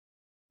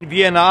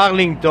Vienna,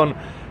 Arlington,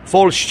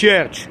 Falls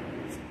Church.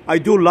 I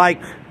do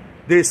like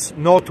this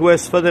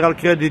Northwest Federal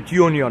Credit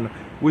Union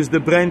with the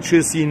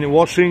branches in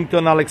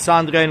Washington,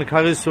 Alexandria and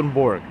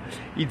Harrisonburg.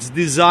 It's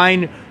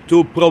designed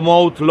to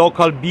promote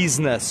local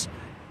business.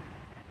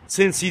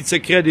 Since it's a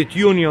credit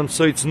union,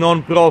 so it's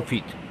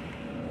non-profit.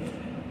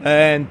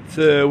 And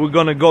we're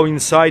gonna go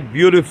inside.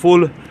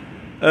 Beautiful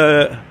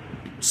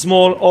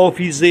small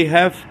office they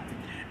have,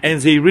 and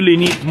they really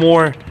need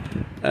more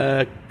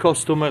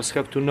customers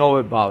have to know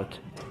about.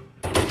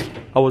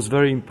 I was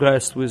very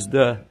impressed with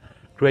the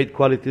great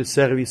quality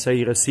service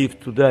I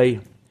received today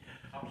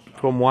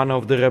from one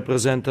of the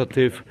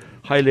representatives.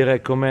 Highly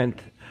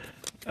recommend.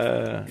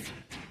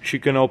 She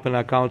can open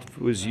an account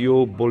with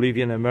you,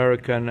 Bolivian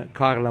American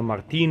Carla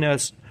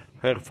Martinez.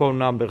 Her phone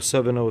number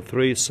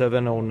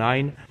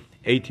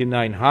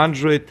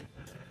 703-709-8900.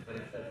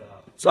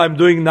 So I'm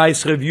doing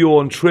nice review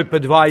on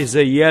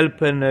TripAdvisor,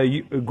 Yelp,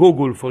 and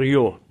Google for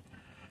you.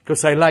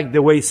 Because I like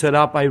the way it's set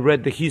up. I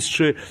read the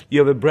history.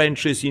 You have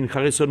branches in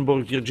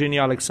Harrisonburg,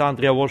 Virginia,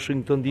 Alexandria,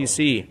 Washington,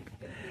 D.C.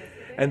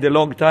 And a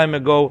long time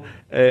ago,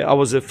 I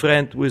was a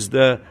friend with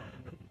the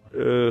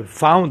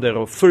founder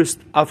of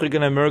First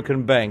African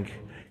American Bank.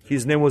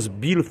 His name was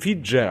Bill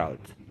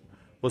Fitzgerald.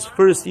 Was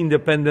first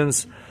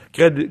independence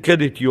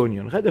credit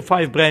union. Had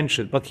 5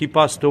 branches, but he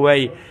passed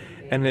away.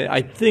 And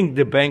I think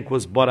the bank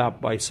was bought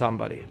up by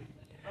somebody.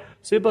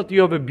 So, but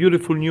you have a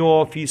beautiful new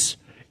office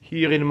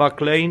here in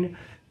McLean.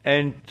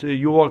 And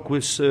you work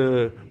with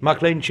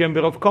McLean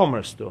Chamber of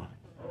Commerce too.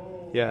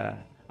 Yeah,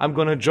 I'm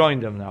gonna join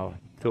them now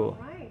too. All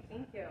right,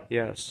 thank you.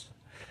 Yes,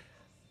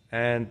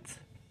 and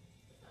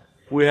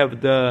we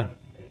have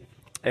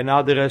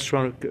another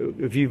restaurant,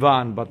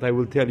 Vivan, but I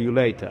will tell you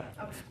later.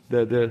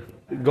 The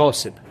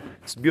gossip.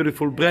 It's a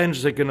beautiful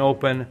branch. They can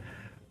open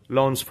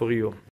loans for you.